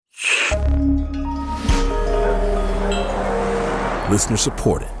Listener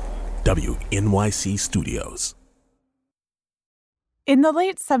supported. WNYC Studios. In the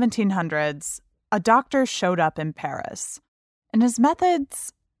late 1700s, a doctor showed up in Paris, and his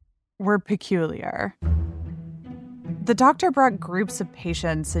methods were peculiar. The doctor brought groups of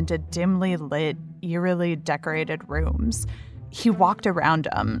patients into dimly lit, eerily decorated rooms. He walked around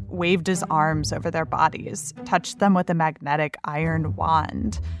them, waved his arms over their bodies, touched them with a magnetic iron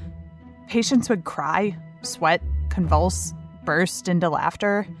wand. Patients would cry, sweat, convulse, burst into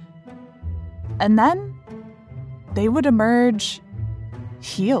laughter. And then they would emerge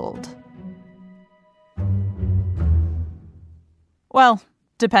healed. Well,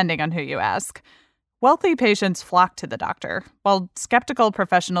 depending on who you ask. Wealthy patients flocked to the doctor, while skeptical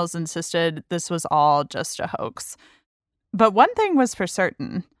professionals insisted this was all just a hoax. But one thing was for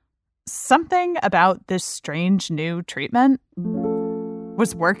certain. Something about this strange new treatment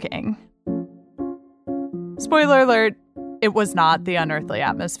was working. Spoiler alert, it was not the unearthly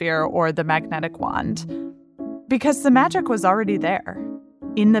atmosphere or the magnetic wand. Because the magic was already there,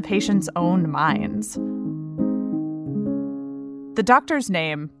 in the patient's own minds. The doctor's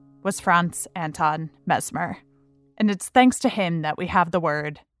name was Franz Anton Mesmer, and it's thanks to him that we have the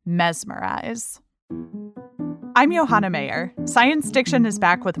word mesmerize. I'm Johanna Mayer. Science Diction is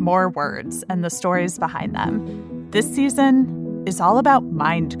back with more words and the stories behind them. This season is all about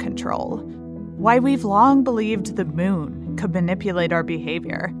mind control. Why we've long believed the moon could manipulate our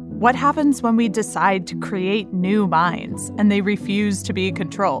behavior. What happens when we decide to create new minds and they refuse to be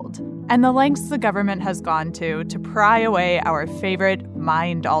controlled? And the lengths the government has gone to pry away our favorite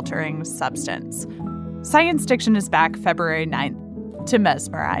mind-altering substance. Science Diction is back February 9th to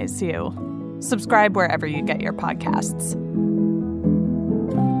mesmerize you. Subscribe wherever you get your podcasts.